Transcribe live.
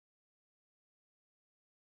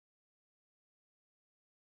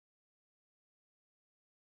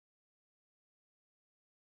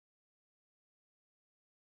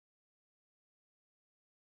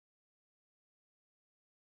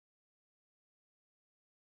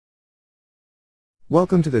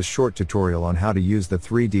Welcome to this short tutorial on how to use the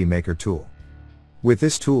 3D Maker tool. With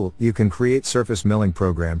this tool, you can create surface milling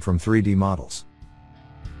program from 3D models.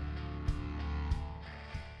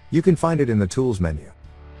 You can find it in the Tools menu.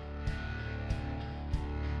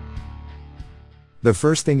 The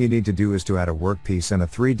first thing you need to do is to add a workpiece and a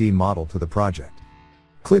 3D model to the project.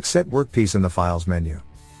 Click Set Workpiece in the Files menu.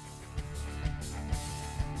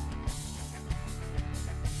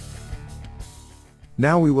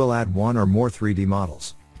 Now we will add one or more 3D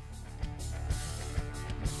models.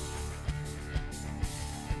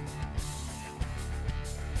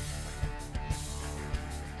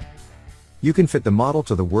 You can fit the model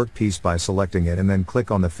to the workpiece by selecting it and then click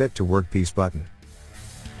on the Fit to Workpiece button.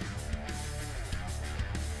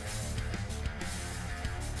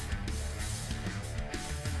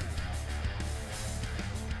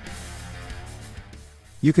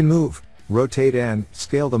 You can move, rotate and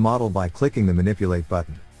scale the model by clicking the Manipulate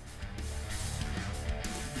button.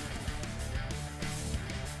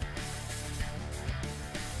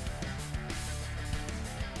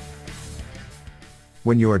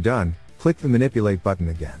 When you are done, click the Manipulate button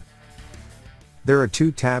again. There are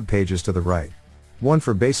two tab pages to the right, one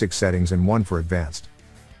for basic settings and one for advanced.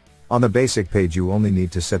 On the basic page you only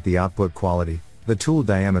need to set the output quality, the tool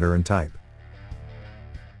diameter and type.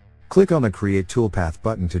 Click on the Create Toolpath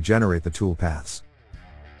button to generate the toolpaths.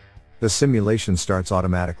 The simulation starts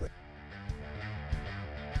automatically.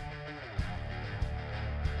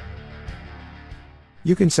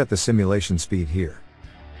 You can set the simulation speed here.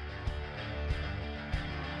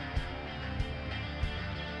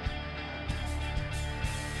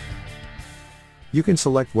 You can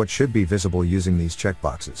select what should be visible using these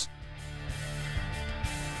checkboxes.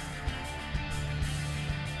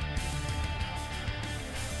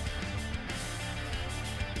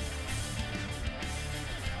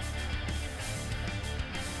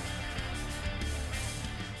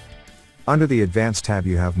 Under the Advanced tab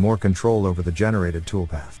you have more control over the generated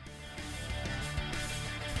toolpath.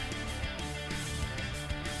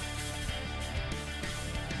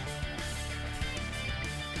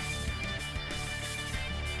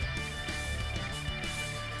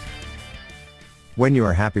 When you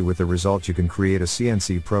are happy with the result you can create a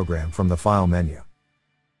CNC program from the File menu.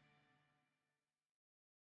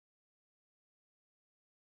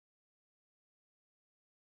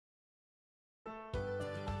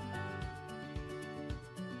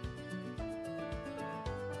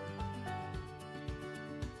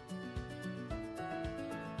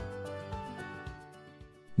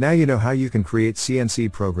 Now you know how you can create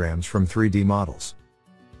CNC programs from 3D models.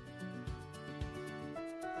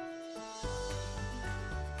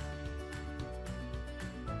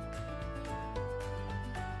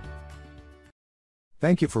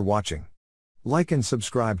 Thank you for watching. Like and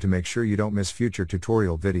subscribe to make sure you don't miss future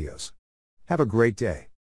tutorial videos. Have a great day.